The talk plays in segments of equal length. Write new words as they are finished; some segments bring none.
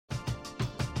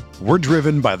We're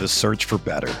driven by the search for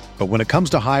better. But when it comes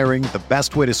to hiring, the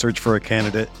best way to search for a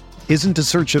candidate isn't to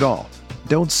search at all.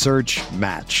 Don't search,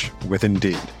 match with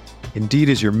Indeed. Indeed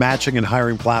is your matching and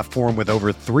hiring platform with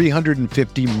over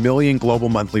 350 million global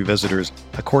monthly visitors,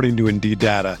 according to Indeed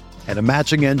data, and a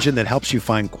matching engine that helps you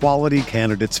find quality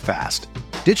candidates fast.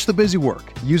 Ditch the busy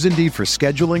work. Use Indeed for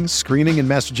scheduling, screening, and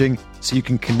messaging so you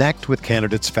can connect with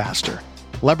candidates faster.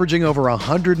 Leveraging over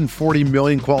 140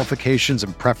 million qualifications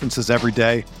and preferences every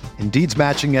day, Indeed's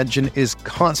matching engine is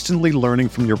constantly learning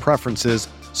from your preferences,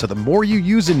 so the more you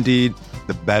use Indeed,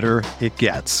 the better it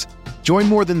gets. Join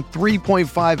more than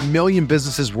 3.5 million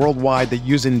businesses worldwide that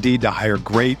use Indeed to hire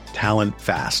great talent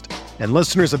fast. And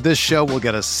listeners of this show will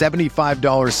get a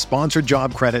 $75 sponsored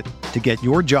job credit to get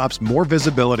your jobs more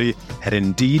visibility at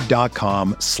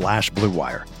Indeed.com/Blue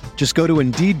Wire. Just go to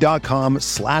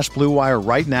Indeed.com/Blue Wire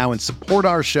right now and support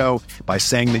our show by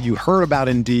saying that you heard about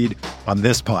Indeed on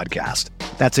this podcast.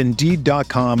 That's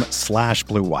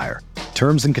Indeed.com/Blue Wire.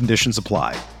 Terms and conditions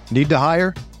apply. Need to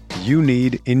hire? You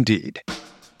need Indeed.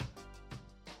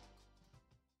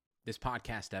 This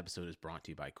podcast episode is brought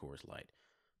to you by Coors Light.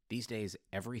 These days,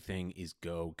 everything is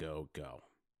go, go, go.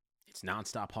 It's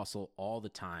nonstop hustle all the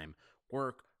time.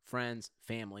 Work, friends,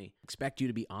 family, expect you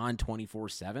to be on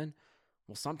 24/7.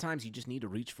 Well, sometimes you just need to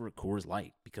reach for a Coors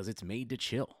Light because it's made to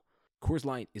chill. Coors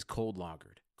Light is cold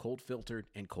lagered, cold filtered,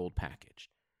 and cold packaged.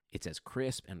 It's as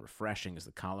crisp and refreshing as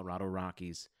the Colorado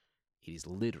Rockies. It is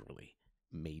literally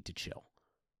made to chill.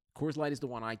 Coors Light is the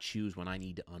one I choose when I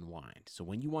need to unwind. So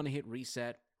when you want to hit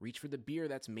reset, reach for the beer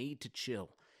that's made to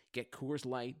chill. Get Coors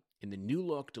Light in the new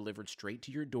look delivered straight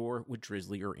to your door with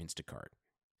Drizzly or Instacart.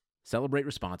 Celebrate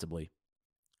responsibly.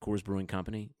 Coors Brewing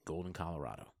Company, Golden,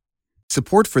 Colorado.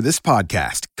 Support for this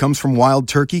podcast comes from Wild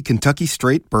Turkey Kentucky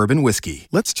Straight Bourbon Whiskey.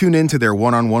 Let's tune in to their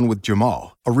one-on-one with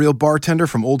Jamal, a real bartender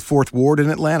from Old Fourth Ward in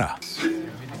Atlanta.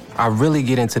 I really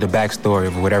get into the backstory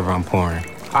of whatever I'm pouring,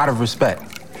 out of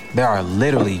respect. There are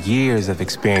literally years of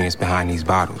experience behind these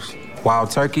bottles.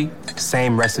 Wild Turkey,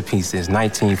 same recipe since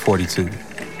 1942.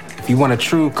 If you want a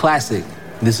true classic,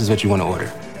 this is what you want to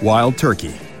order. Wild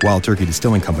Turkey. Wild Turkey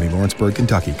Distilling Company, Lawrenceburg,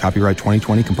 Kentucky. Copyright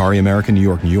 2020, Campari American, New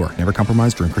York, New York. Never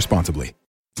compromise, drink responsibly.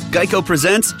 Geico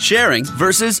presents sharing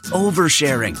versus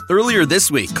oversharing. Earlier this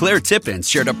week, Claire Tippins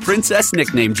shared a princess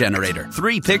nickname generator,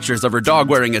 3 pictures of her dog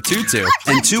wearing a tutu,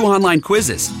 and 2 online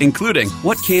quizzes, including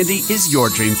what candy is your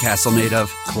dream castle made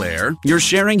of? Claire, your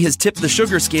sharing has tipped the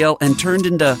sugar scale and turned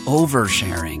into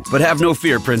oversharing. But have no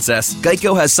fear, princess.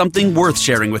 Geico has something worth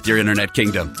sharing with your internet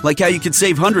kingdom, like how you could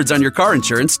save hundreds on your car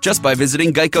insurance just by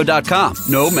visiting geico.com.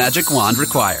 No magic wand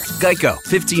required. Geico,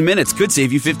 15 minutes could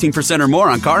save you 15% or more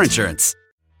on car insurance.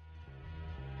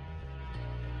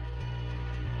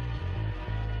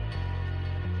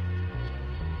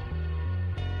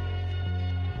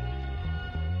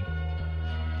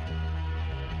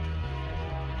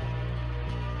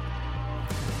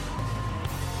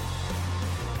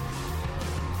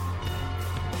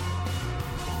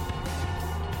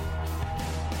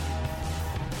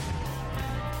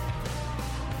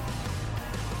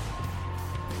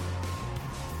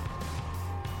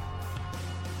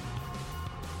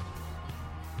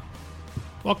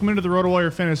 Welcome into the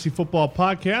RotoWire Fantasy Football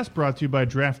Podcast, brought to you by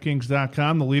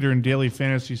DraftKings.com, the leader in daily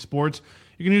fantasy sports.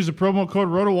 You can use the promo code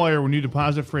RotoWire when you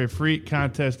deposit for a free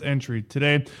contest entry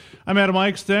today. I'm Adam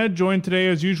Eichstead, joined today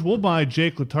as usual by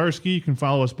Jake Latarski. You can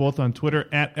follow us both on Twitter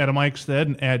at Adam Eichstead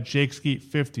and at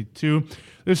JakeSki52.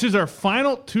 This is our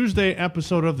final Tuesday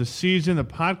episode of the season. The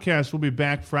podcast will be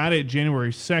back Friday,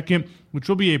 January 2nd, which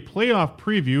will be a playoff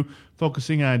preview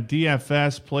focusing on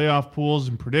DFS, playoff pools,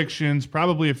 and predictions,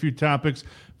 probably a few topics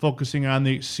focusing on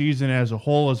the season as a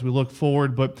whole as we look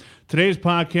forward. But today's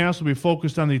podcast will be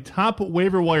focused on the top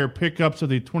waiver wire pickups of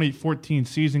the 2014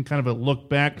 season, kind of a look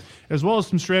back, as well as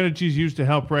some strategies used to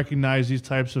help recognize these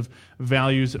types of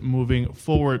values moving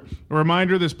forward. A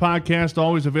reminder, this podcast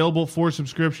always available for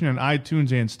subscription on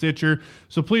iTunes and Stitcher,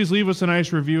 so please leave us a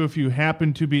nice review if you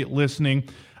happen to be listening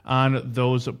on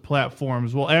those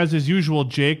platforms. Well, as is usual,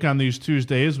 Jake, on these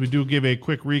Tuesdays, we do give a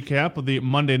quick recap of the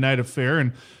Monday night affair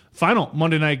and final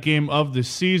Monday night game of the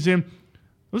season.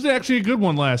 It was actually a good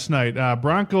one last night.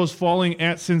 Broncos falling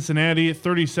at Cincinnati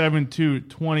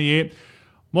 37-28.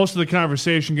 Most of the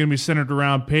conversation going to be centered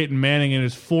around Peyton Manning and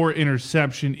his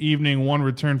 4-interception evening, one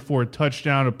return for a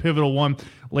touchdown, a pivotal one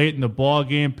late in the ball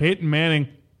game. Peyton Manning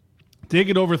did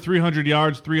get over 300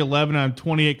 yards, 311 on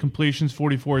 28 completions,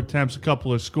 44 attempts, a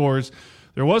couple of scores.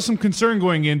 There was some concern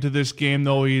going into this game,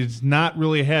 though. He's not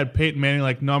really had Peyton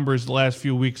Manning-like numbers the last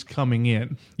few weeks coming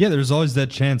in. Yeah, there's always that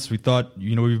chance. We thought,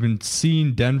 we've been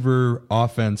seeing Denver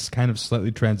offense kind of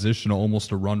slightly transitional,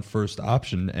 almost a run-first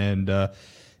option. And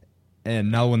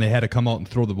And now when they had to come out and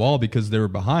throw the ball because they were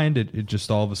behind, it just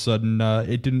all of a sudden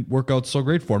it didn't work out so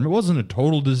great for him. It wasn't a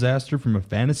total disaster from a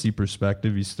fantasy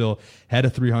perspective. He still had a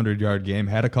 300-yard game,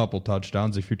 had a couple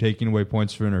touchdowns. If you're taking away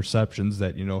points for interceptions,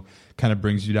 that kind of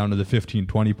brings you down to the 15,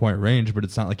 20-point range. But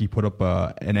it's not like he put up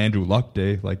an Andrew Luck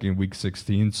day like in Week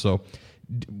 16. So,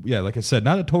 yeah, like I said,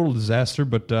 not a total disaster,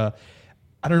 but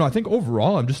I don't know. I think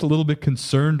overall I'm just a little bit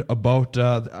concerned about,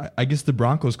 I guess, the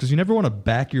Broncos, because you never want to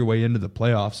back your way into the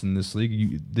playoffs in this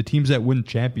league. The teams that win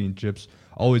championships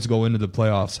always go into the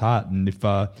playoffs hot. And if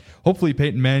hopefully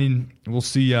Peyton Manning, we'll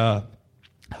see how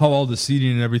all the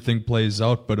seeding and everything plays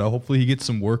out, but hopefully he gets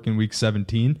some work in Week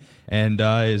 17 and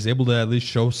is able to at least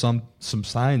show some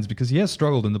signs, because he has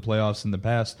struggled in the playoffs in the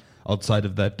past outside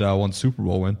of that one Super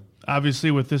Bowl win. Obviously,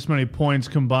 with this many points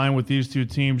combined with these two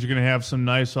teams, you're going to have some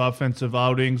nice offensive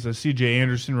outings. C.J.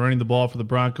 Anderson running the ball for the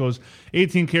Broncos,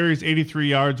 18 carries, 83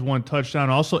 yards, 1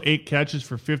 touchdown. Also 8 catches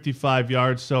for 55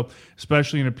 yards. So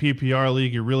especially in a PPR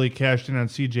league, you really cashed in on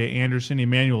C.J. Anderson.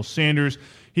 Emmanuel Sanders,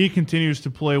 he continues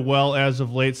to play well as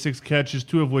of late. 6 catches,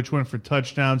 2 of which went for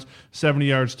touchdowns, 70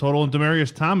 yards total. And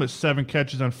Demaryius Thomas, 7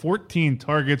 catches on 14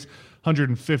 targets,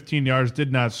 115 yards,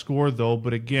 did not score, though.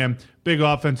 But again, big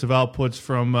offensive outputs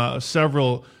from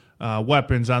several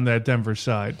weapons on that Denver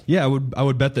side. Yeah, I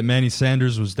would bet that Manny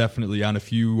Sanders was definitely on a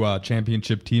few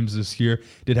championship teams this year.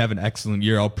 Did have an excellent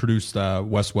year. Outproduced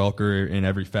Wes Welker in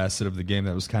every facet of the game.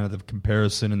 That was kind of the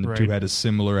comparison, and the two had a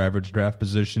similar average draft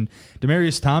position.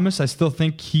 Demaryius Thomas, I still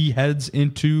think he heads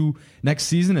into next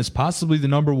season as possibly the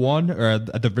number 1, or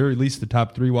at the very least the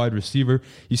top 3 wide receiver.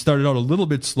 He started out a little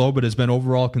bit slow, but has been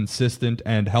overall consistent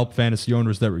and helped fantasy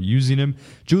owners that were using him.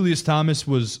 Julius Thomas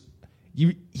was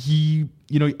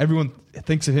everyone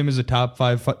thinks of him as a top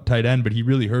 5 tight end, but he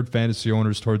really hurt fantasy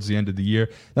owners towards the end of the year,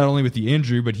 not only with the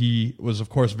injury, but he was, of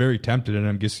course, very tempted, and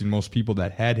I'm guessing most people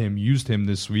that had him used him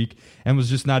this week, and was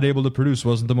just not able to produce.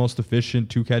 Wasn't the most efficient,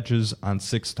 2 catches on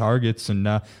 6 targets, and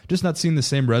just not seeing the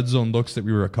same red zone looks that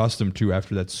we were accustomed to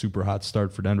after that super hot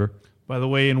start for Denver. By the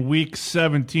way, in Week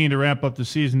 17 to wrap up the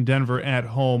season, Denver at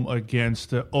home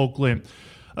against Oakland.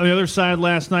 On the other side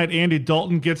last night, Andy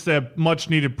Dalton gets that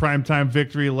much-needed primetime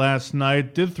victory last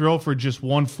night. Did throw for just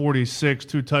 146,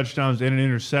 2 touchdowns and an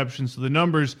interception. So the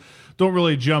numbers don't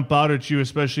really jump out at you,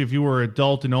 especially if you were a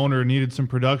Dalton owner and needed some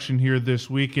production here this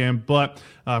weekend. But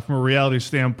from a reality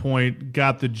standpoint,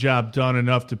 got the job done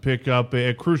enough to pick up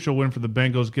a crucial win for the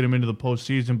Bengals, get them into the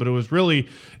postseason. But it was really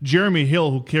Jeremy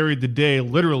Hill who carried the day,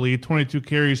 literally 22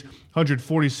 carries,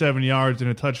 147 yards and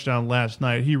a touchdown last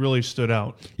night. He really stood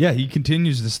out. Yeah, he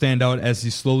continues to stand out as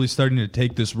he's slowly starting to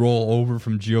take this role over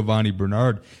from Giovanni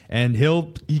Bernard. And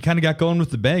Hill, he kind of got going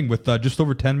with the bang with just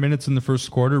over 10 minutes in the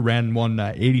first quarter, ran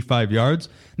 85 yards.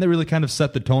 And that really kind of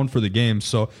set the tone for the game.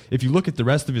 So if you look at the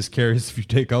rest of his carries, if you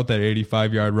take out that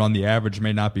 85-yard run, the average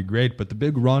may not be great, but the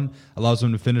big run allows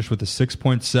him to finish with a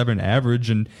 6.7 average.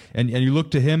 And you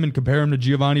look to him and compare him to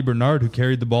Giovanni Bernard, who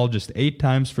carried the ball just 8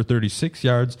 times for 36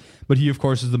 yards. But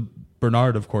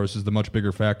Bernard, of course, is the much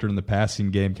bigger factor in the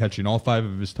passing game, catching all 5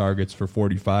 of his targets for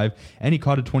 45, and he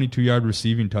caught a 22-yard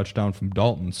receiving touchdown from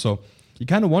Dalton. So you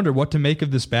kind of wonder what to make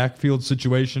of this backfield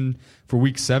situation for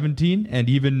Week 17 and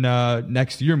even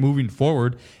next year moving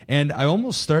forward. And I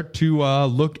almost start to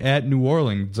look at New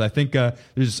Orleans. I think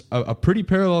there's a pretty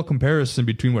parallel comparison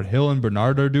between what Hill and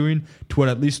Bernard are doing to what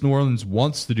at least New Orleans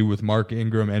wants to do with Mark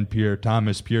Ingram and Pierre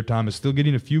Thomas. Pierre Thomas still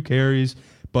getting a few carries,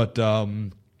 but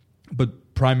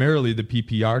primarily the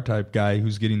PPR type guy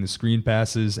who's getting the screen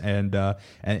passes and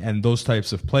those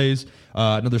types of plays.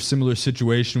 Another similar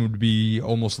situation would be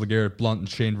almost LeGarrette Blount and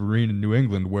Shane Vereen in New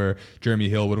England, where Jeremy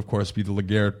Hill would, of course, be the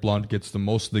LeGarrette Blount, gets the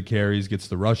most of the carries, gets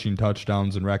the rushing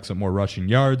touchdowns, and racks up more rushing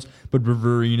yards. But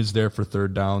Vereen is there for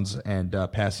third downs and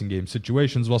passing game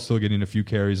situations while still getting a few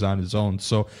carries on his own.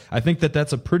 So I think that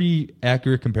that's a pretty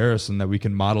accurate comparison that we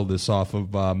can model this off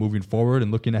of moving forward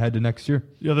and looking ahead to next year.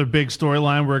 The other big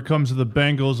storyline where it comes to the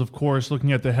Bengals, of course,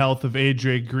 looking at the health of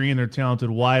A.J. Green, their talented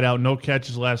wideout. No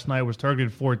catches last night, was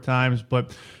targeted 4 times,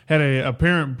 but had an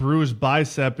apparent bruised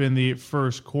bicep in the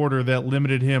first quarter that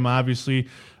limited him, obviously,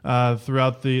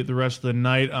 throughout the rest of the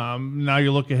night. Now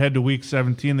you look ahead to Week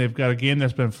 17. They've got a game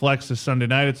that's been flexed to Sunday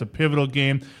night. It's a pivotal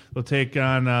game. They'll take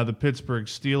on the Pittsburgh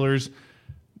Steelers.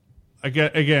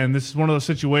 Again, this is one of those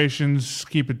situations.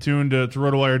 Keep it tuned to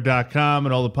rotowire.com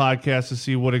and all the podcasts to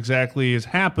see what exactly is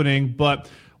happening. But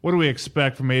what do we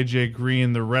expect from A.J.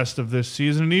 Green the rest of this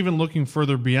season, and even looking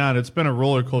further beyond? It's been a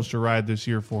roller coaster ride this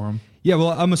year for him. Yeah, well,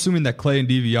 I'm assuming that Clay and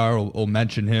DVR will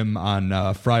mention him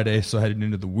on Friday, so heading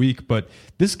into the week. But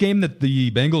this game that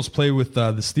the Bengals play with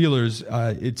the Steelers,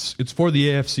 it's for the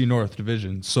AFC North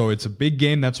division, so it's a big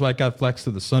game. That's why it got flexed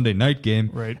to the Sunday night game.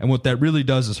 Right. And what that really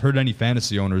does is hurt any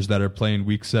fantasy owners that are playing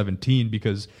Week 17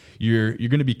 because you're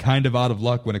going to be kind of out of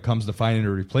luck when it comes to finding a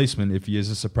replacement if he is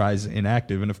a surprise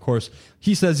inactive. And of course,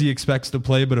 he says he expects to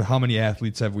play, but how many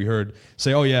athletes have we heard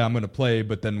say, "Oh yeah, I'm going to play,"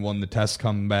 but then when the tests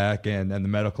come back and the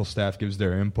medical staff gives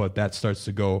their input, that starts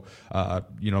to go,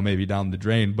 maybe down the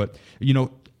drain. But,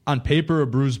 on paper, a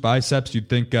bruised biceps, you'd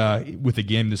think with a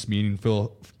game this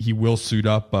meaningful, he will suit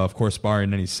up, of course,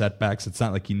 barring any setbacks. It's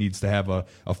not like he needs to have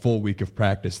a full week of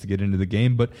practice to get into the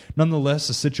game, but nonetheless,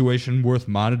 a situation worth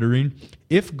monitoring.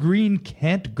 If Green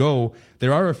can't go,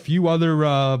 there are a few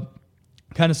other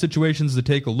kind of situations to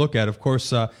take a look at. Of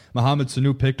course, Mohamed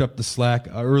Sanu picked up the slack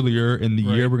earlier in the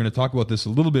year. We're going to talk about this a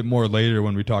little bit more later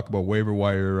when we talk about waiver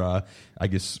wire,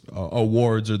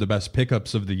 awards or the best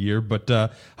pickups of the year. But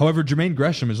however, Jermaine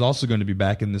Gresham is also going to be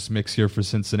back in this mix here for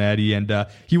Cincinnati, and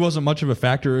he wasn't much of a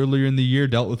factor earlier in the year,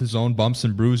 dealt with his own bumps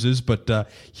and bruises, but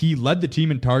he led the team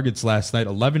in targets last night,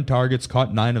 11 targets,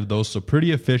 caught 9 of those, so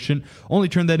pretty efficient. Only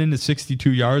turned that into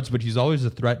 62 yards, but he's always a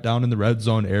threat down in the red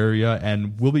zone area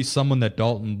and will be someone that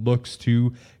Dalton looks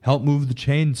to help move the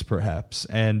chains, perhaps.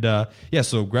 And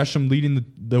so Gresham leading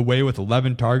the way with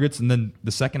 11 targets, and then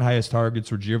the second highest targets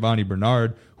were Giovanni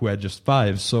Bernard, who had just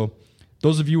 5. So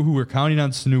those of you who were counting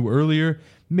on Sanu earlier,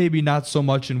 maybe not so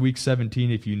much in Week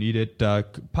 17 if you need it.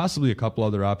 Possibly a couple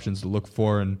other options to look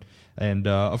for, and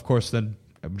of course then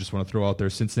I just want to throw out there,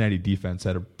 Cincinnati defense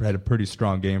had a pretty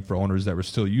strong game for owners that were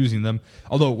still using them,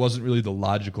 although it wasn't really the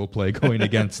logical play going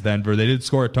against Denver. They did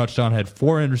score a touchdown, had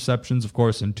 4 interceptions, of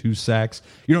course, and 2 sacks.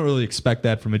 You don't really expect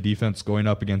that from a defense going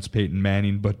up against Peyton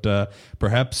Manning, but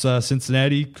perhaps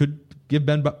Cincinnati could give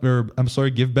Ben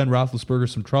Roethlisberger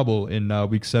some trouble in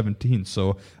Week 17.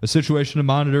 So a situation to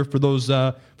monitor for those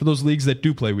leagues that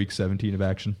do play Week 17 of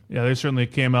action. Yeah, they certainly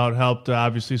came out, helped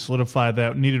obviously solidify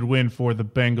that needed win for the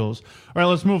Bengals. All right,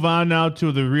 let's move on now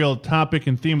to the real topic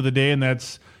and theme of the day, and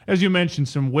that's, as you mentioned,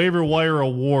 some waiver wire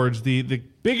awards, the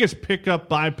biggest pickup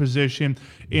by position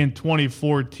in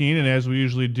 2014. And as we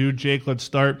usually do, Jake, let's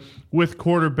start with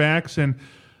quarterbacks. And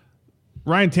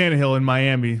Ryan Tannehill in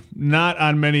Miami, not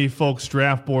on many folks'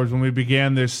 draft boards when we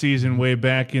began this season way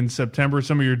back in September.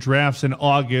 Some of your drafts in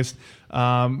August.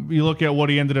 You look at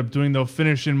what he ended up doing, though,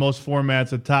 finished in most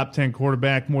formats, a top 10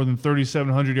 quarterback, more than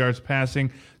 3,700 yards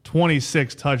passing,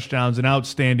 26 touchdowns, an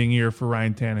outstanding year for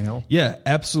Ryan Tannehill. Yeah,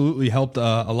 absolutely helped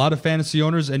a lot of fantasy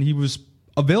owners, and he was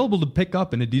available to pick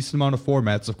up in a decent amount of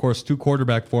formats. Of course, 2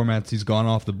 quarterback formats, he's gone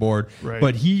off the board. Right.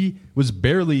 But he was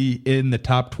barely in the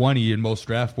top 20 in most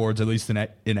draft boards, at least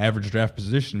in average draft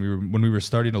position when we were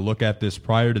starting to look at this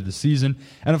prior to the season.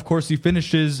 And of course, he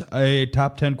finishes a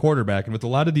top 10 quarterback. And with a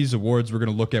lot of these awards, we're going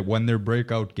to look at when their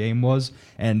breakout game was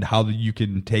and how you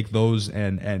can take those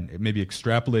and maybe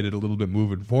extrapolate it a little bit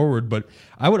moving forward. But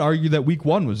I would argue that Week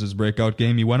 1 was his breakout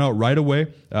game. He went out right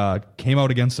away, came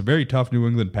out against a very tough New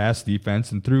England pass defense,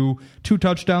 and threw 2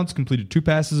 touchdowns, completed 2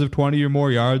 passes of 20 or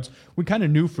more yards. We kind of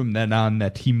knew from then on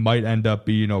that he might end up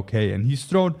being okay. And he's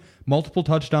thrown multiple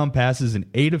touchdown passes in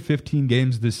 8 of 15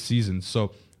 games this season.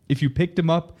 So if you picked him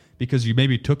up because you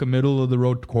maybe took a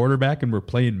middle-of-the-road quarterback and were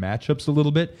playing matchups a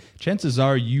little bit, chances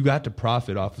are you got to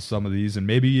profit off of some of these. And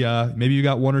maybe you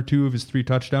got 1 or 2 of his 3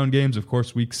 touchdown games. Of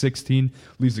course, Week 16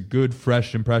 leaves a good,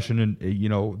 fresh impression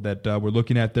that we're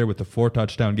looking at there with the 4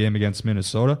 touchdown game against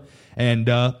Minnesota. And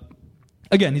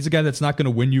again, he's a guy that's not going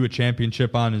to win you a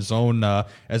championship on his own,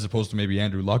 as opposed to maybe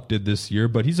Andrew Luck did this year.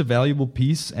 But he's a valuable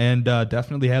piece and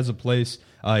definitely has a place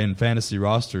in fantasy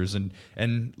rosters.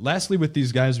 And lastly, with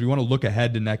these guys, we want to look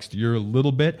ahead to next year a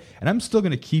little bit. And I'm still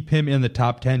going to keep him in the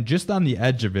top 10, just on the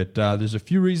edge of it. There's a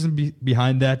few reasons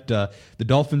behind that. The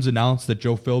Dolphins announced that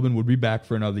Joe Philbin would be back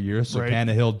for another year, so right.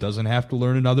 Tannehill doesn't have to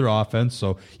learn another offense,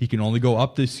 so he can only go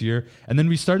up this year. And then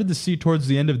we started to see towards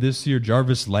the end of this year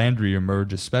Jarvis Landry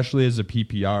emerge, especially as a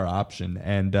PPR option.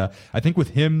 And I think with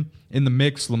him in the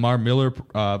mix, Lamar Miller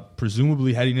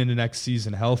presumably heading into next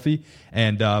season healthy,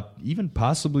 and even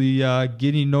possibly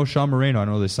getting Knowshon Moreno. I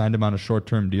know they signed him on a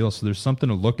short-term deal, so there's something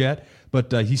to look at.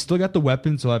 But he's still got the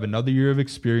weapons. He'll have another year of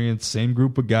experience, same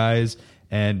group of guys.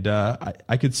 And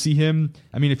I could see him.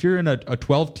 I mean, if you're in a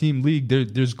 12-team league,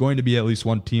 there's going to be at least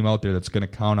one team out there that's going to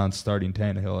count on starting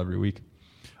Tannehill every week.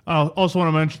 I also want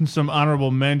to mention some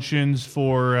honorable mentions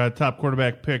for top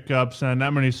quarterback pickups.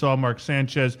 Not many saw Mark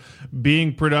Sanchez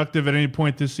being productive at any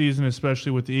point this season,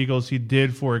 especially with the Eagles. He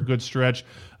did for a good stretch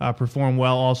perform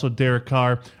well. Also, Derek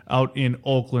Carr out in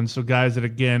Oakland. So guys that,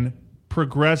 again,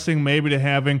 progressing maybe to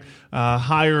having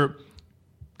higher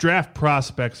draft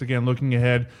prospects, again, looking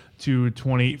ahead to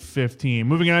 2015.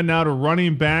 Moving on now to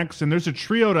running backs, and there's a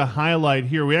trio to highlight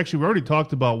here. We already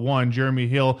talked about one, Jeremy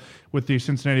Hill with the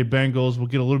Cincinnati Bengals. We'll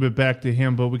get a little bit back to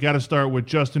him, but we got to start with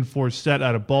Justin Forsett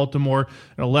out of Baltimore,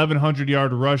 an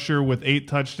 1,100-yard rusher with 8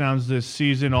 touchdowns this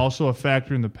season, also a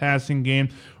factor in the passing game.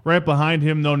 Right behind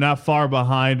him, though, not far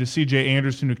behind, is C.J.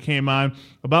 Anderson, who came on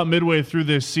about midway through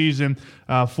this season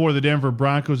for the Denver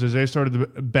Broncos as they started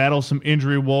to battle some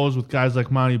injury woes with guys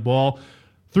like Monty Ball.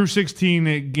 Through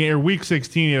week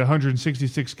 16, he had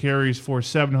 166 carries for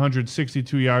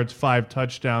 762 yards, 5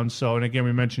 touchdowns. So, and again,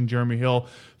 we mentioned Jeremy Hill,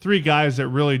 3 guys that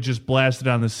really just blasted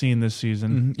on the scene this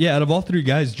season. Mm-hmm. Yeah, out of all 3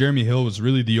 guys, Jeremy Hill was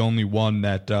really the only one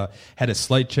that had a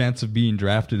slight chance of being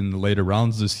drafted in the later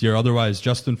rounds this year. Otherwise,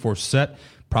 Justin Forsett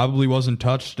probably wasn't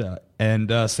touched.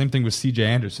 And same thing with C.J.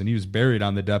 Anderson. He was buried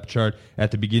on the depth chart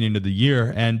at the beginning of the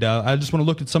year. And I just want to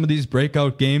look at some of these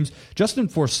breakout games. Justin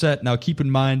Forsett, now keep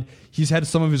in mind, he's had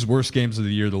some of his worst games of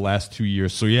the year the last 2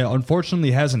 years. So, yeah,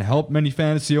 unfortunately hasn't helped many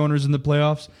fantasy owners in the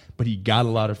playoffs, but he got a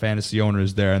lot of fantasy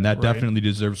owners there, and that definitely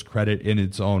deserves credit in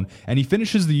its own. And he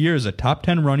finishes the year as a top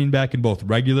 10 running back in both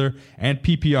regular and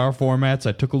PPR formats.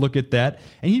 I took a look at that,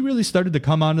 and he really started to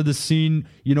come onto the scene.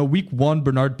 You know, week 1,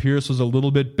 Bernard Pierce was a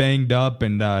little bit banged up,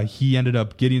 and he ended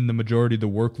up getting the majority of the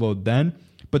workload then.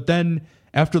 But then,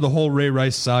 after the whole Ray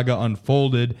Rice saga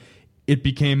unfolded, it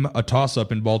became a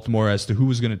toss-up in Baltimore as to who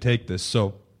was going to take this.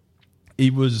 So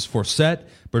it was Forsett,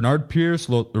 Bernard Pierce,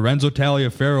 Lorenzo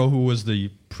Taliaferro, who was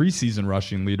the preseason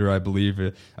rushing leader, I believe.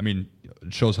 I mean,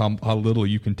 it shows how little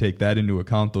you can take that into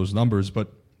account, those numbers.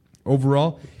 But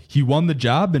overall, he won the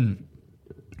job and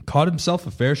caught himself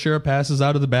a fair share of passes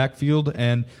out of the backfield.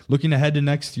 And looking ahead to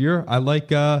next year, I like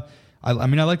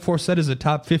Forsett as a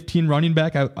top 15 running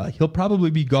back. He'll probably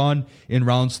be gone in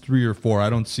rounds 3 or 4. I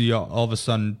don't see all of a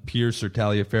sudden Pierce or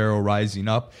Taliaferro rising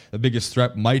up. The biggest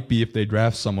threat might be if they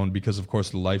draft someone because, of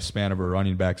course, the lifespan of a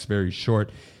running back's very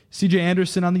short. C.J.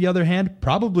 Anderson, on the other hand,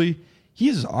 he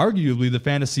is arguably the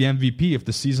fantasy MVP if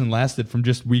the season lasted from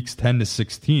just weeks 10 to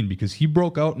 16 because he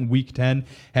broke out in week 10,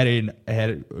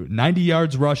 had 90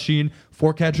 yards rushing,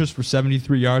 4 catches for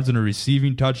 73 yards and a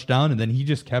receiving touchdown, and then he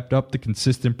just kept up the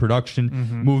consistent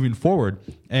production moving forward.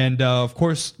 And, of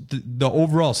course, the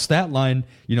overall stat line,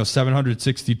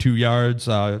 762 yards,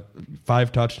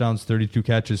 5 touchdowns, 32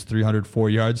 catches, 304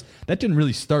 yards. That didn't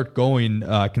really start going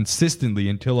consistently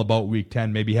until about week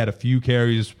 10. Maybe had a few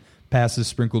carries, passes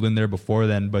sprinkled in there before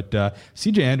then, but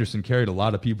C.J. Anderson carried a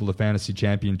lot of people to fantasy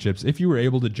championships if you were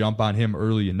able to jump on him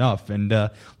early enough. And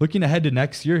looking ahead to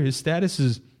next year, his status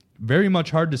is very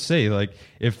much hard to say. Like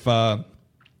if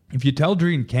you tell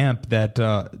Dream Camp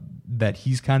that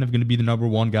he's kind of going to be the number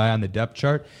 1 guy on the depth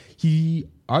chart, he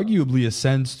arguably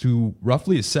ascends to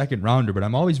roughly a second rounder, but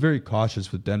I'm always very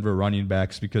cautious with Denver running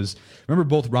backs because remember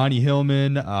both Ronnie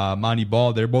Hillman, Monty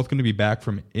Ball, they're both going to be back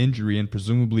from injury and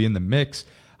presumably in the mix.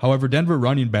 However, Denver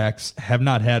running backs have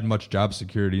not had much job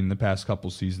security in the past couple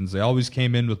seasons. They always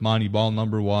came in with Monty Ball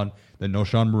number 1, then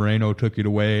Noshawn Moreno took it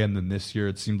away, and then this year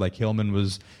it seemed like Hillman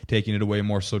was taking it away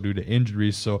more so due to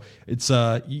injuries. So it's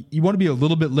you want to be a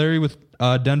little bit leery with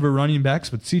Denver running backs,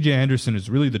 but C.J. Anderson is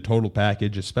really the total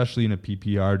package, especially in a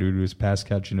PPR due to his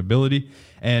pass-catching ability.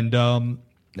 And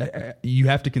you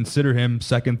have to consider him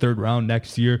 2nd, 3rd round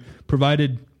next year,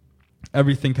 provided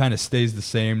everything kind of stays the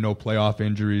same, no playoff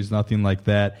injuries, nothing like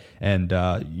that. And,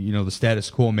 the status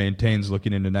quo maintains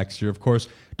looking into next year. Of course,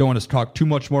 don't want to talk too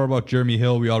much more about Jeremy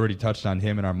Hill. We already touched on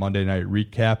him in our Monday night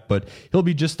recap, but he'll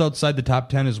be just outside the top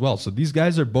 10 as well. So these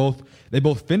guys are both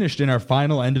finished in our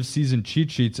final end of season cheat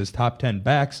sheets as top 10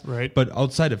 backs. Right. But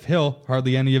outside of Hill,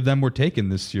 hardly any of them were taken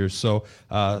this year. So,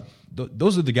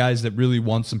 those are the guys that really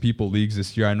won some people leagues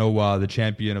this year. I know the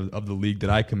champion of the league that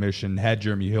I commissioned had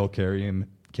Jeremy Hill carrying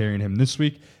him this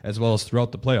week, as well as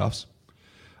throughout the playoffs.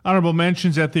 Honorable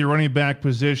mentions at the running back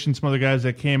position. Some other guys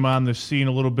that came on the scene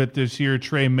a little bit this year: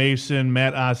 Trey Mason,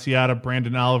 Matt Asiata,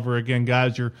 Brandon Oliver. Again,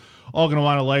 guys you're all going to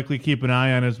want to likely keep an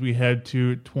eye on as we head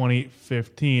to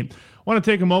 2015. I want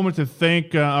to take a moment to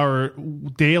thank our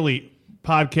daily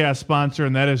podcast sponsor,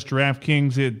 and that is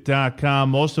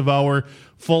DraftKings.com. Most of our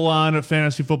full-on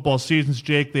fantasy football seasons,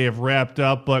 Jake, they have wrapped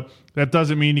up, but that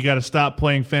doesn't mean you got to stop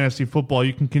playing fantasy football.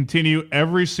 You can continue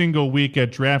every single week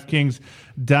at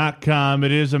DraftKings.com.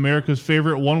 It is America's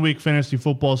favorite one-week fantasy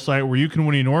football site where you can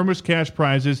win enormous cash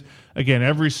prizes, again,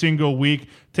 every single week.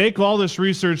 Take all this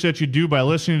research that you do by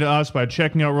listening to us, by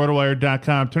checking out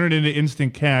RotoWire.com, turn it into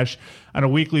instant cash on a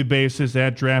weekly basis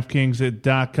at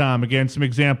DraftKings.com. Again, some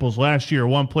examples. Last year,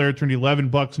 one player turned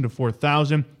 $11 into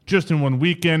 $4,000 just in one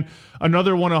weekend.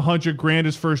 Another won $100,000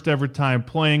 his first ever time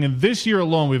playing. And this year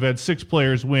alone, we've had 6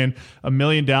 players win $1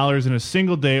 million in a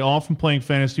single day, all from playing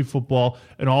fantasy football,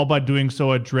 and all by doing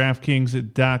so at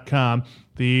DraftKings.com.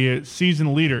 The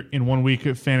season leader in 1 week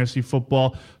of fantasy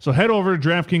football. So head over to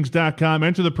DraftKings.com,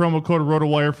 enter the promo code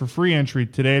ROTOWIRE for free entry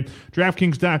today.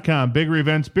 DraftKings.com, bigger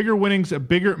events, bigger winnings,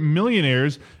 bigger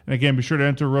millionaires. And again, be sure to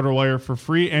enter ROTOWIRE for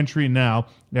free entry now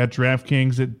at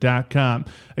DraftKings.com.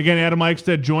 Again, Adam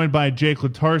Eichstead joined by Jake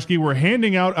Letarski. We're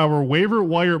handing out our waiver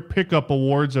wire pickup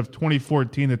awards of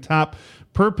 2014, the top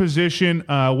per position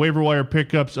waiver wire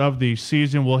pickups of the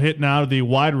season. We'll hit now the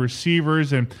wide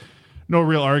receivers, and no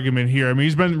real argument here. I mean,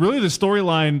 he's been really the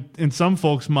storyline in some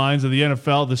folks' minds of the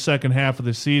NFL the second half of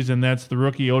the season. That's the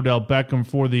rookie Odell Beckham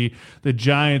for the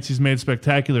Giants. He's made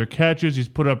spectacular catches. He's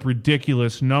put up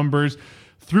ridiculous numbers.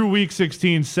 Through week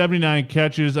 16, 79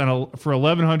 catches for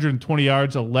 1,120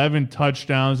 yards, 11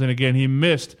 touchdowns. And again, he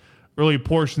missed early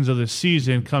portions of the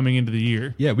season coming into the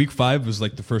year. Yeah, week 5 was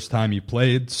like the first time he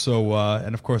played. So,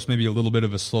 and of course, maybe a little bit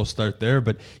of a slow start there,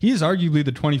 but he is arguably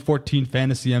the 2014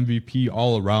 fantasy MVP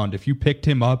all around. If you picked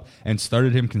him up and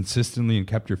started him consistently and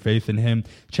kept your faith in him,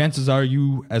 chances are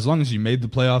as long as you made the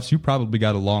playoffs, you probably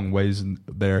got a long ways in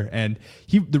there. And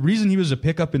the reason he was a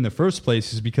pickup in the first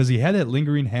place is because he had that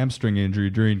lingering hamstring injury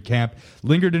during camp,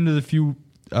 lingered into the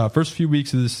first few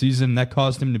weeks of the season. That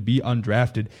caused him to be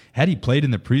undrafted. Had he played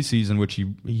in the preseason, which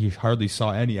he hardly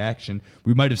saw any action,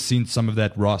 we might have seen some of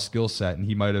that raw skill set, and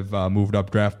he might have moved up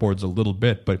draft boards a little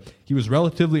bit. But he was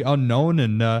relatively unknown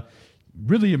and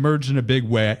really emerged in a big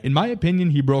way. In my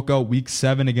opinion, he broke out week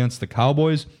 7 against the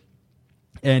Cowboys,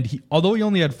 and although he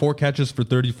only had 4 catches for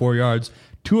 34 yards,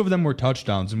 2 of them were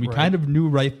touchdowns, and we kind of knew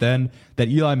right then that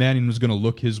Eli Manning was going to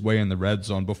look his way in the red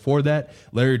zone. Before that,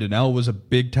 Larry Donnell was a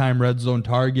big-time red zone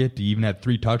target. He even had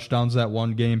 3 touchdowns that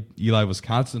one game. Eli was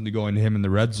constantly going to him in the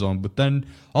red zone. But then,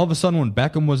 all of a sudden, when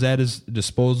Beckham was at his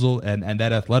disposal and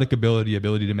that athletic ability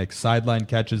to make sideline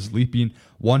catches, leaping,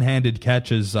 one-handed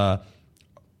catches,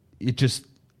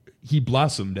 he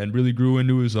blossomed and really grew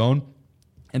into his own.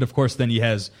 And, of course, then he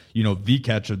has, the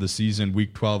catch of the season,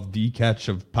 Week 12, the catch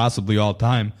of possibly all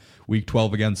time, Week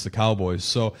 12 against the Cowboys.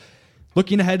 So,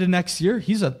 looking ahead to next year,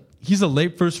 he's a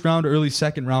late first round, early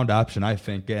second round option, I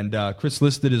think. And Chris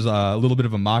listed is a little bit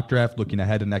of a mock draft looking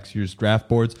ahead to next year's draft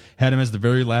boards. Had him as the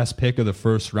very last pick of the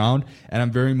first round, and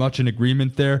I'm very much in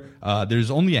agreement there.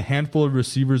 There's only a handful of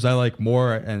receivers I like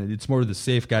more, and it's more of the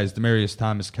safe guys: Demaryius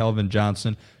Thomas, Kelvin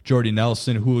Johnson, Jordy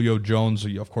Nelson, Julio Jones,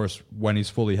 who, of course, when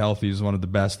he's fully healthy, is one of the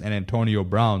best, and Antonio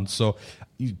Brown. So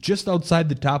he's just outside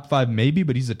the top 5 maybe,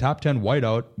 but he's a top 10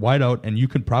 wideout, and you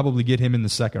could probably get him in the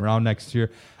second round next year.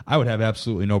 I would have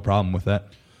absolutely no problem with that.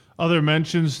 Other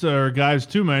mentions, or guys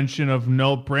to mention of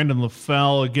note, Brandon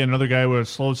LaFell, again, another guy with a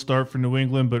slow start for New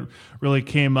England, but really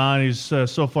came on. He's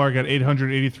so far got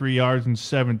 883 yards and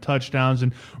 7 touchdowns.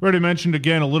 And we already mentioned,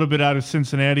 again, a little bit out of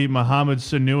Cincinnati, Mohamed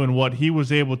Sanu, and what he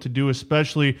was able to do,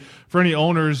 especially for any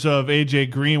owners of A.J.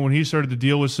 Green when he started to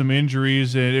deal with some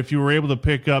injuries. And if you were able to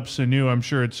pick up Sanu, I'm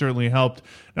sure it certainly helped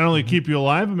not only keep you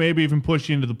alive, but maybe even push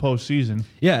you into the postseason.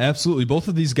 Yeah, absolutely. Both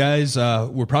of these guys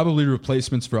were probably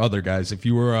replacements for other guys. If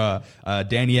you were a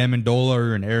Danny Amendola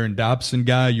or an Aaron Dobson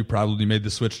guy, you probably made the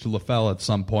switch to LaFell at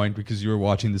some point because you were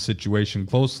watching the situation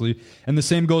closely. And the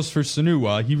same goes for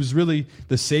Sanu. He was really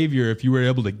the savior if you were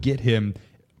able to get him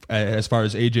as far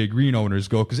as A.J. Green owners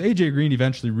go, because A.J. Green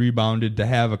eventually rebounded to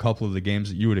have a couple of the games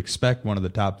that you would expect one of the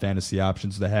top fantasy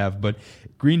options to have. But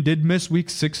Green did miss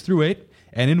weeks 6 through 8.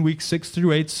 And in weeks 6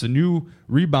 through 8, Sanu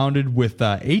rebounded with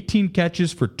 18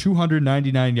 catches for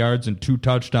 299 yards and 2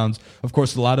 touchdowns. Of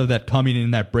course, a lot of that coming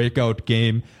in that breakout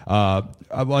game.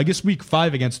 I guess week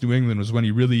 5 against New England was when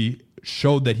he really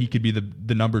showed that he could be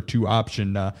the number 2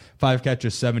 option. 5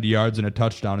 catches, 70 yards, and a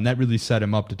touchdown, and that really set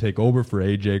him up to take over for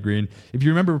A.J. Green. If you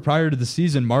remember, prior to the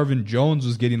season, Marvin Jones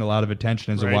was getting a lot of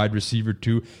attention as a wide receiver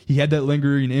too. He had that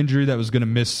lingering injury that was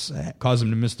going to cause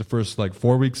him to miss the first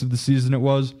 4 weeks of the season. It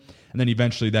was. And then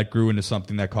eventually that grew into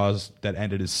something that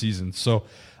ended his season. So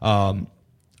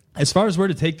as far as where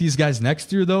to take these guys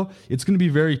next year, though, it's going to be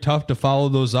very tough to follow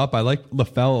those up. I like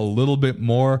LaFell a little bit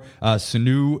more.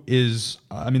 Sanu is,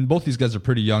 both these guys are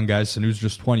pretty young guys. Sanu's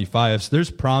just 25, so there's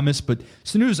promise, but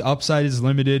Sanu's upside is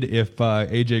limited if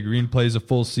A.J. Green plays a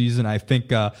full season. I think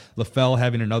LaFell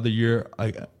having another year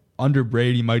under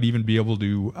Brady might even be able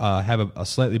to have a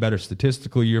slightly better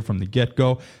statistical year from the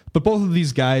get-go. But both of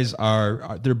these guys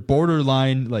they're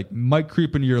borderline, like might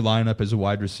creep into your lineup as a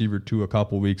wide receiver 2 a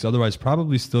couple weeks. Otherwise,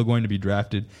 probably still going to be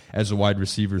drafted as a wide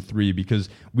receiver 3 because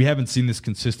we haven't seen this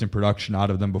consistent production out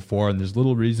of them before, and there's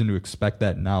little reason to expect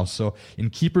that now. So in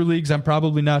keeper leagues, I'm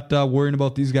probably not worrying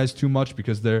about these guys too much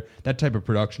because that type of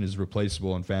production is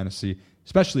replaceable in fantasy,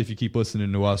 especially if you keep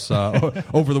listening to us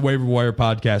over the Waiver Wire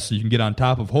podcast, so you can get on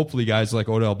top of hopefully guys like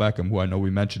Odell Beckham, who I know we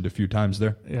mentioned a few times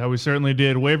there. Yeah, we certainly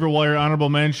did. Waiver Wire honorable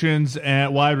mentions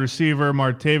at wide receiver: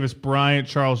 Martavis Bryant,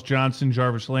 Charles Johnson,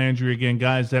 Jarvis Landry. Again,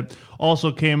 guys that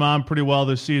also came on pretty well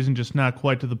this season, just not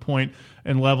quite to the point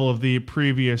and level of the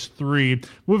previous 3.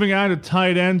 Moving on to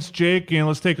tight ends, Jake, and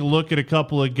let's take a look at a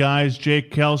couple of guys. Jake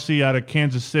Kelsey out of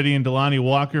Kansas City and Delanie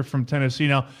Walker from Tennessee.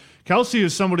 Now, Kelsey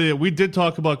is somebody that we did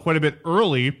talk about quite a bit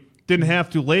early. Didn't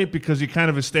have to late because he kind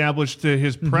of established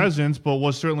his presence, but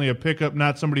was certainly a pickup,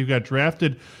 not somebody who got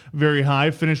drafted very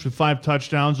high. Finished with 5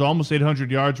 touchdowns, almost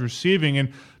 800 yards receiving.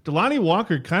 And Delanie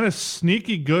Walker, kind of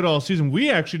sneaky good all season.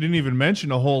 We actually didn't even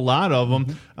mention a whole lot of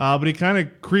them, but he kind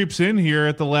of creeps in here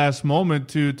at the last moment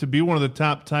to be one of the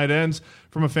top tight ends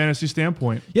from a fantasy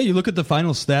standpoint. Yeah, you look at the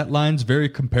final stat lines, very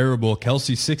comparable.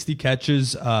 Kelsey, 60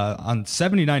 catches on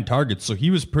 79 targets, so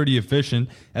he was pretty efficient,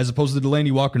 as opposed to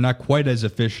Delanie Walker, not quite as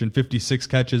efficient, 56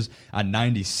 catches on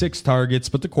 96 targets,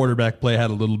 but the quarterback play had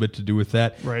a little bit to do with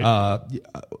that. Right.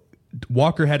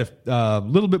 Walker had a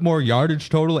little bit more yardage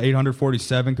total,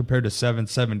 847 compared to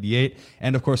 778,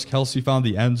 and of course Kelsey found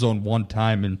the end zone one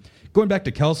time. And going back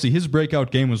to Kelsey, his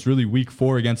breakout game was really week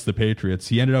 4 against the Patriots.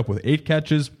 He ended up with 8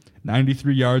 catches,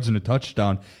 93 yards, and a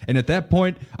touchdown. And at that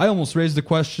point, I almost raised the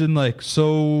question, like,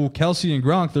 so Kelsey and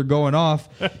Gronk, they're going off.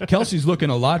 Kelsey's looking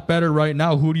a lot better right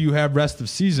now. Who do you have rest of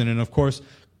season? And of course,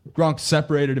 Gronk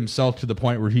separated himself to the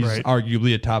point where he's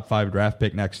arguably a top 5 draft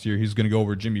pick next year. He's going to go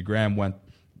over Jimmy Graham went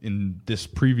in this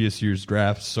previous year's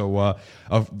draft. So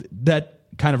that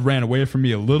kind of ran away from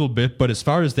me a little bit. But as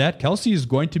far as that, Kelsey is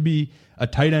going to be a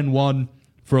tight end 1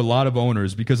 for a lot of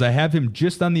owners because I have him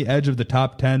just on the edge of the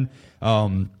top 10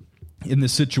 in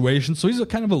this situation. So he's a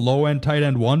kind of a low-end tight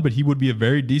end 1, but he would be a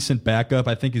very decent backup.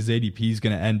 I think his ADP is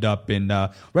going to end up in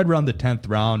right around the 10th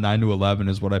round, 9 to 11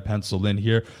 is what I penciled in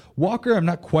here. Walker, I'm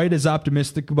not quite as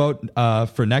optimistic about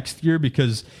for next year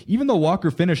because even though Walker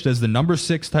finished as the number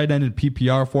 6 tight end in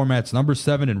PPR formats, number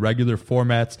 7 in regular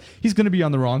formats, he's going to be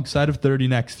on the wrong side of 30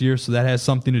 next year, so that has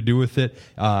something to do with it.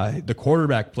 The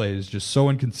quarterback play is just so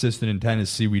inconsistent in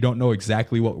Tennessee. We don't know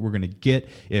exactly what we're going to get.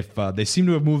 If they seem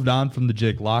to have moved on from the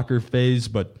Jake Locker phase,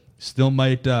 but still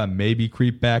might maybe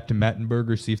creep back to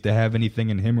Mettenberger, see if they have anything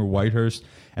in him or Whitehurst.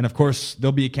 And, of course,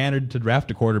 they'll be a candidate to draft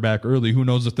a quarterback early. Who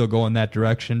knows if they'll go in that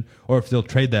direction or if they'll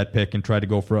trade that pick and try to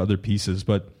go for other pieces.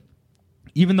 But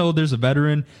even though there's a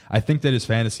veteran, I think that his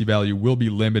fantasy value will be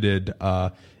limited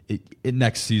in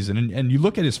next season. And you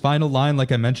look at his final line,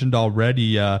 like I mentioned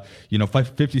already,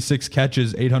 56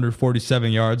 catches,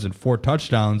 847 yards, and 4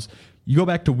 touchdowns. You go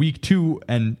back to week 2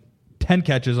 and 10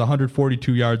 catches,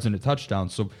 142 yards, and a touchdown.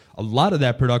 So a lot of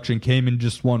that production came in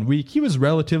just 1 week. He was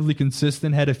relatively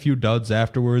consistent, had a few duds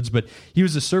afterwards, but he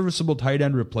was a serviceable tight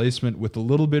end replacement with a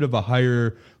little bit of a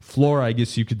higher floor, I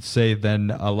guess you could say, than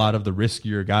a lot of the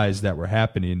riskier guys that were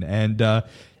happening. And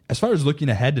as far as looking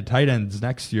ahead to tight ends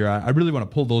next year, I really want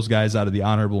to pull those guys out of the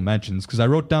honorable mentions because I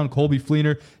wrote down Colby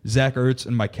Fleener, Zach Ertz,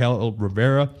 and Michael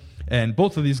Rivera. And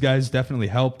both of these guys definitely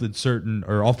helped in certain,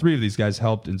 or all 3 of these guys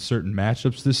helped in certain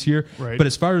matchups this year. Right. But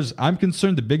as far as I'm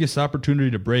concerned, the biggest opportunity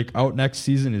to break out next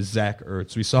season is Zach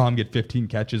Ertz. We saw him get 15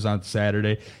 catches on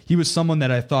Saturday. He was someone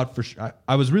that I thought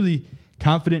I was really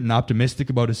confident and optimistic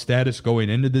about his status going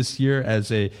into this year as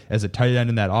a tight end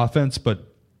in that offense, but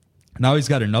now he's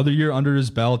got another year under his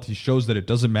belt. He shows that it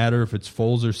doesn't matter if it's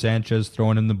Foles or Sanchez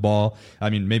throwing in the ball. I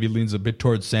mean, maybe leans a bit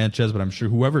towards Sanchez, but I'm sure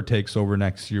whoever takes over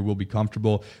next year will be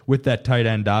comfortable with that tight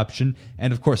end option.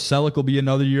 And, of course, Selleck will be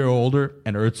another year older,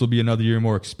 and Ertz will be another year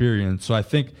more experienced. So I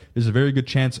think there's a very good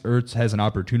chance Ertz has an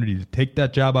opportunity to take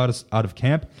that job out of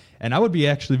camp. And I would be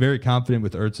actually very confident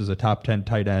with Ertz as a top 10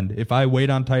 tight end. If I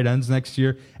wait on tight ends next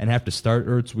year and have to start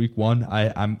Ertz week 1,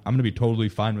 I'm going to be totally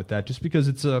fine with that just because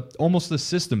it's almost a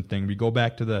system thing. We go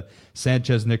back to the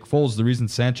Sanchez-Nick Foles. The reason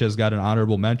Sanchez got an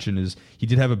honorable mention is he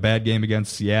did have a bad game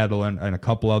against Seattle and a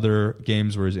couple other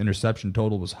games where his interception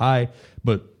total was high,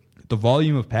 but the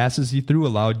volume of passes he threw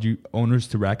allowed owners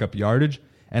to rack up yardage.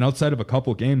 And outside of a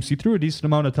couple games, he threw a decent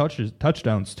amount of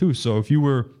touchdowns too. So if you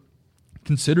were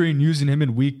considering using him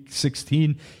in week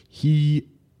 16, he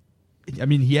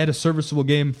had a serviceable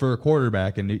game for a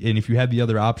quarterback, and if you had the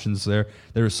other options there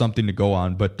was something to go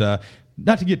on. But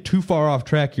not to get too far off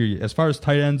track here, as far as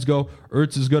tight ends go,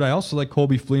 Ertz is good. I also like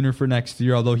Colby Fleener for next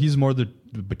year, although he's more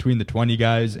between the 20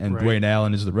 guys, and right. Dwayne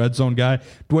Allen is the red zone guy.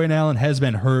 Dwayne Allen has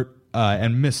been hurt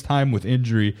and missed time with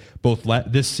injury both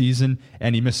this season,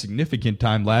 and he missed significant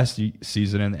time last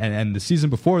season. And the season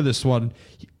before this one,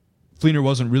 Fleener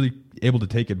wasn't really able to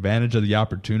take advantage of the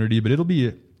opportunity, but it'll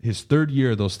be his third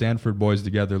year, those Stanford boys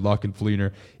together, Luck and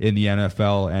Fleener, in the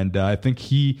NFL, and I think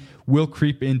he will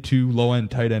creep into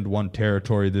low-end tight end 1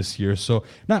 territory this year. So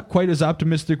not quite as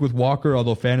optimistic with Walker,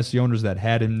 although fantasy owners that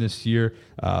had him this year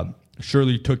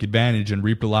surely took advantage and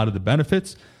reaped a lot of the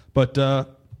benefits. But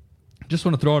just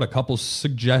want to throw out a couple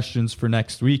suggestions for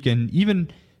next week, and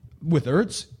even with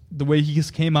Ertz, the way he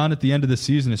just came on at the end of the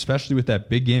season, especially with that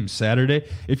big game Saturday,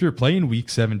 if you're playing Week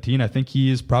 17, I think he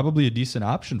is probably a decent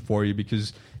option for you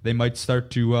because they might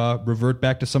start to revert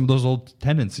back to some of those old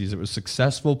tendencies. It was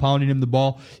successful pounding him the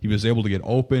ball. He was able to get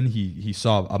open. He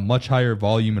saw a much higher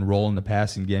volume and role in the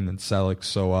passing game than Selleck.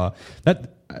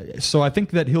 So I think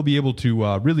that he'll be able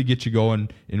to really get you going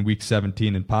in Week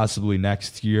 17 and possibly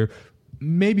next year.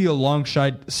 Maybe a long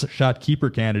shot keeper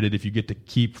candidate if you get to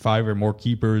keep 5 or more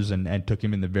keepers and took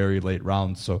him in the very late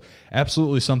rounds. So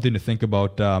absolutely something to think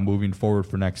about moving forward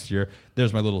for next year.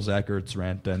 There's my little Zach Ertz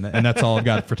rant, and that's all I've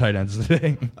got for tight ends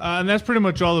today. And that's pretty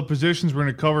much all the positions we're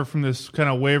going to cover from this kind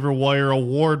of waiver wire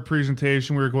award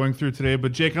presentation we were going through today.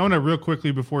 But Jake, I want to real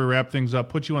quickly before we wrap things up,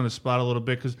 put you on the spot a little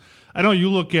bit because I know you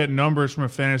look at numbers from a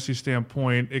fantasy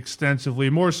standpoint extensively,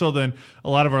 more so than a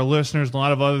lot of our listeners and a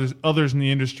lot of others in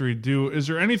the industry do. Is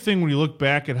there anything when you look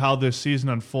back at how this season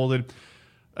unfolded,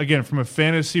 again, from a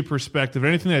fantasy perspective,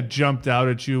 anything that jumped out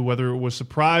at you, whether it was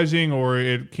surprising or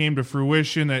it came to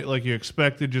fruition that like you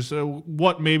expected, just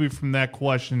what maybe from that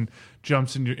question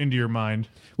jumps into your mind?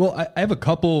 Well, I have a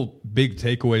couple big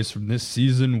takeaways from this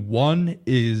season. One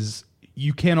is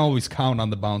you can't always count on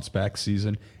the bounce back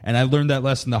season. And I learned that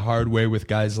lesson the hard way with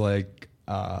guys like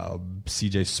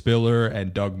CJ Spiller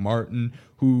and Doug Martin,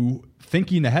 who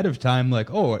thinking ahead of time,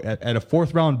 like, oh, at a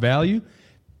 4th round value,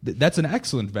 that's an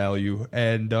excellent value.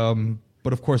 And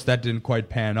but of course that didn't quite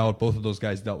pan out. Both of those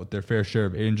guys dealt with their fair share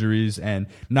of injuries, and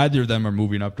neither of them are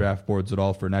moving up draft boards at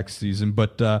all for next season.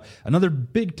 But another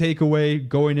big takeaway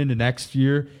going into next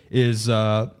year is,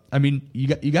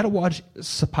 you got to watch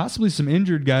possibly some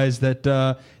injured guys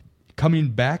that coming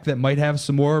back that might have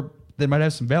some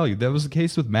value. That was the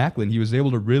case with Macklin. He was able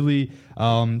to really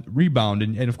rebound.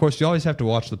 And of course, you always have to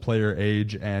watch the player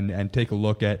age and take a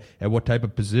look at what type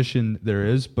of position there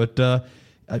is. But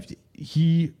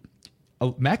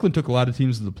Macklin took a lot of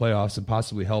teams to the playoffs and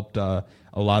possibly helped a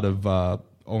lot of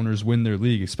owners win their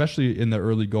league, especially in the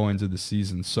early goings of the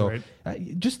season. So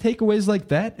just takeaways like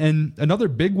that. And another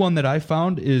big one that I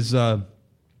found is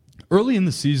early in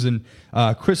the season,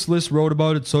 Chris Liss wrote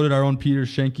about it. So did our own Peter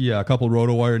Schenke, a couple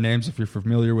RotoWire names, if you're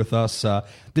familiar with us.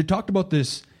 They talked about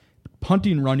this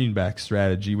punting running back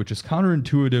strategy, which is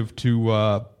counterintuitive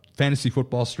to fantasy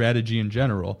football strategy in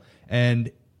general.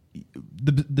 And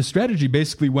the strategy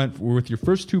basically went with your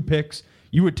first 2 picks,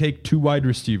 you would take 2 wide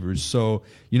receivers. So,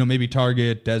 maybe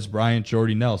target Des Bryant,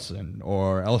 Jordy Nelson,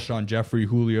 or Alshon Jeffrey,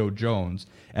 Julio Jones,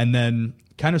 and then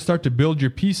kind of start to build your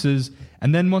pieces.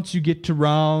 And then once you get to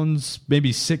rounds,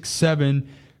 maybe 6, 7,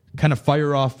 kind of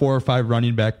fire off 4 or 5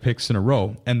 running back picks in a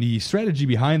row. And the strategy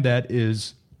behind that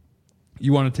is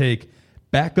you want to take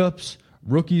backups,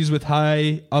 rookies with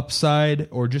high upside,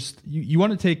 or just you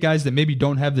want to take guys that maybe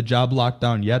don't have the job locked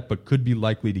down yet but could be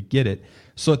likely to get it.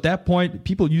 So at that point,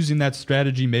 people using that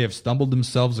strategy may have stumbled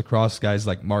themselves across guys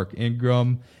like Mark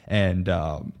Ingram, and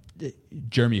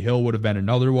Jeremy Hill would have been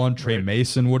another one. Trey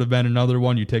Mason would have been another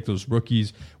one. You take those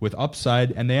rookies with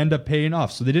upside and they end up paying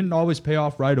off. So they didn't always pay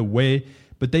off right away,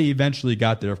 but they eventually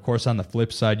got there. Of course, on the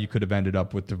flip side, you could have ended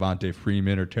up with Devontae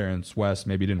Freeman or Terrence West.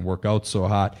 Maybe it didn't work out so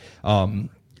hot.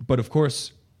 But of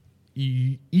course,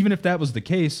 even if that was the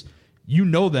case,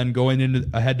 then going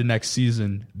ahead to next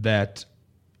season that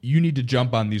you need to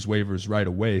jump on these waivers right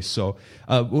away. So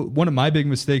one of my big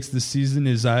mistakes this season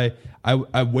is I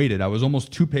waited. I was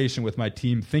almost too patient with my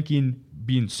team,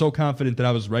 being so confident that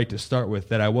I was right to start with,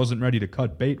 that I wasn't ready to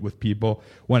cut bait with people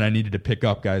when I needed to pick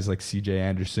up guys like C.J.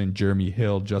 Anderson, Jeremy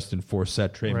Hill, Justin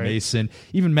Forsett, Trey Mason,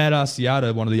 even Matt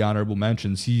Asiata, one of the honorable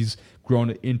mentions. He's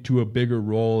grown into a bigger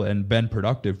role and been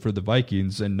productive for the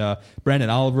Vikings. And Brandon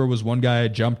Oliver was one guy I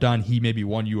jumped on. He maybe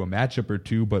won you a matchup or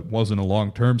two, but wasn't a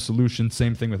long-term solution.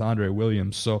 Same thing with Andre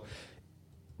Williams. So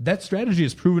that strategy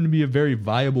has proven to be a very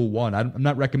viable one. I'm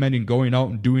not recommending going out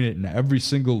and doing it in every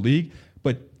single league,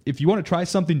 but if you want to try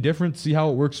something different, see how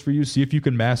it works for you, see if you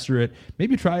can master it,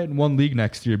 maybe try it in one league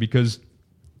next year, because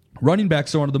running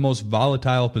backs are one of the most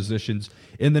volatile positions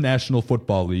in the National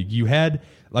Football League.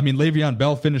 Le'Veon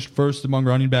Bell finished first among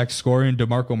running backs scoring.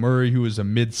 DeMarco Murray, who was a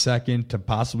mid-second to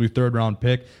possibly third-round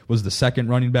pick, was the second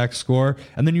running back scorer.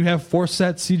 And then you have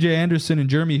Forsett, C.J. Anderson, and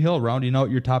Jeremy Hill rounding out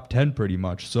your top 10 pretty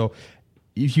much. So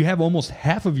if you have almost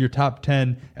half of your top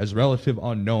 10 as relative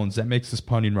unknowns, that makes this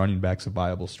punting running backs a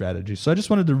viable strategy. So I just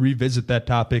wanted to revisit that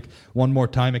topic one more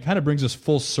time. It kind of brings us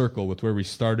full circle with where we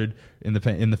started in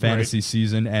the fantasy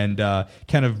season, and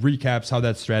kind of recaps how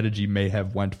that strategy may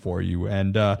have went for you.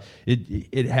 And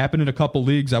it happened in a couple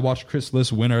leagues. I watched Chris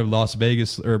Liss win our Las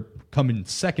Vegas, or come in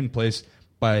second place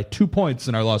by 2 points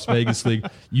in our Las Vegas league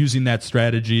using that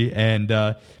strategy.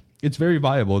 And it's very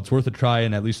viable. It's worth a try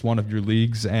in at least one of your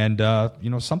leagues, and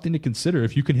something to consider.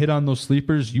 If you can hit on those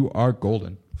sleepers, you are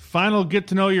golden. Final get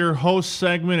to know your host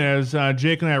segment as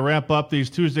Jake and I wrap up these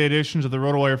Tuesday editions of the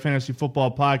RotoWire Fantasy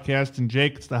Football Podcast. And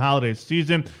Jake, it's the holiday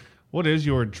season. What is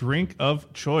your drink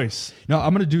of choice? Now,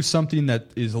 I'm going to do something that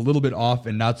is a little bit off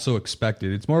and not so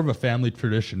expected. It's more of a family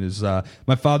tradition.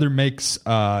 My father makes,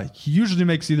 he usually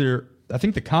makes either, I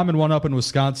think the common one up in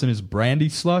Wisconsin is brandy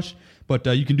slush. But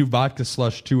you can do vodka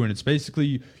slush too, and it's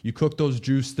basically you cook those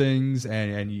juice things,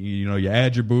 and you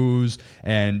add your booze,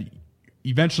 and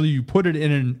eventually you put it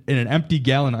in an empty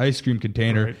gallon ice cream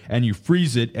container, right, and you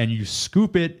freeze it, and you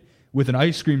scoop it with an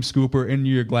ice cream scooper into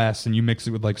your glass, and you mix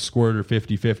it with like Squirt or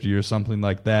 50-50 or something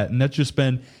like that. And that's just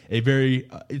been a very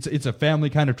it's a family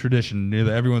kind of tradition.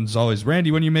 Everyone's always,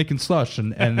 Randy, when are you making slush,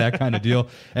 and that kind of deal.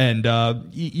 And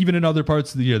even in other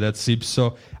parts of the year that seeps.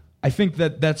 So I think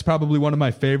that's probably one of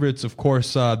my favorites. Of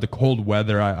course, the cold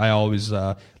weather, I always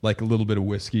like a little bit of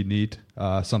whiskey neat,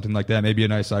 something like that. Maybe a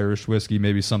nice Irish whiskey,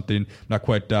 maybe something not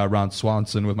quite Ron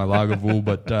Swanson with my Lagavulin,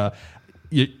 but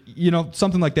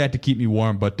something like that to keep me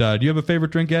warm. But do you have a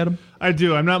favorite drink, Adam? I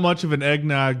do. I'm not much of an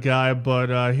eggnog guy,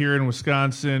 but here in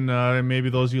Wisconsin, and maybe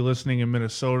those of you listening in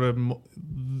Minnesota,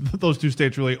 those two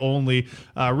states really only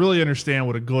really understand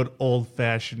what a good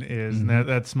old-fashioned is, and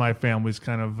that's my family's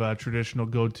kind of traditional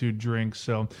go-to drink.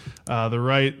 So the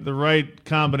right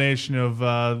combination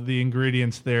of the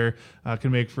ingredients there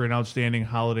can make for an outstanding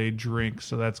holiday drink.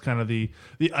 So that's kind of the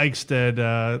Eichstätt,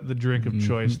 the drink of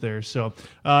choice there. So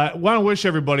I want to wish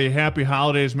everybody a happy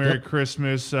holidays, Merry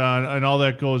Christmas, and all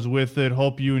that goes with it.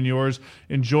 Hope you and yours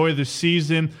enjoy the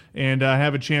season and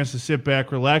have a chance to sit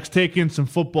back, relax, take in some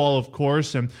football, of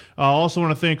course. And I also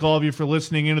want to thank all of you for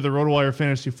listening into the RotoWire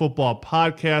Fantasy Football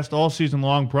Podcast all season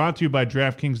long, brought to you by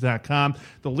DraftKings.com,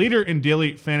 the leader in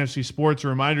daily fantasy sports. A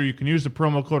reminder, you can use the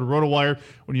promo code RotoWire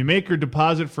when you make your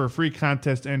deposit for a free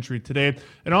contest entry today.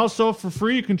 And also, for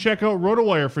free, you can check out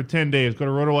RotoWire for 10 days. Go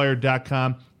to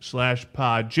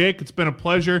RotoWire.com/pod. Jake, it's been a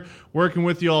pleasure working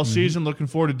with you all season. Looking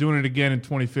forward to doing it again in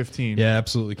 2015. Yeah,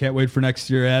 absolutely. Can't wait for next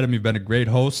year, Adam. You've been a great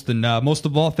host. And most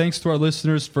of all, thanks to our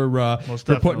listeners for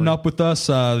putting up with us.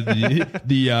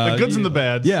 The goods and the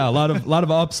bads. Yeah, a lot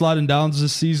of ups, a lot of downs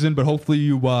this season. But hopefully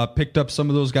you picked up some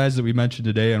of those guys that we mentioned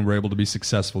today and were able to be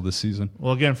successful this season.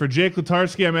 Well, again, for Jake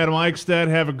Latarsky, I'm Adam Eichstätt.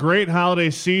 Have a great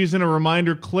holiday season. A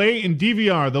reminder, Clay and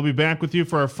DVR, they'll be back with you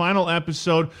for our final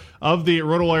episode of the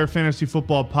RotoWire Fantasy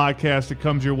Football Podcast that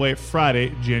comes your way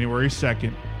Friday, January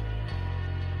 2nd.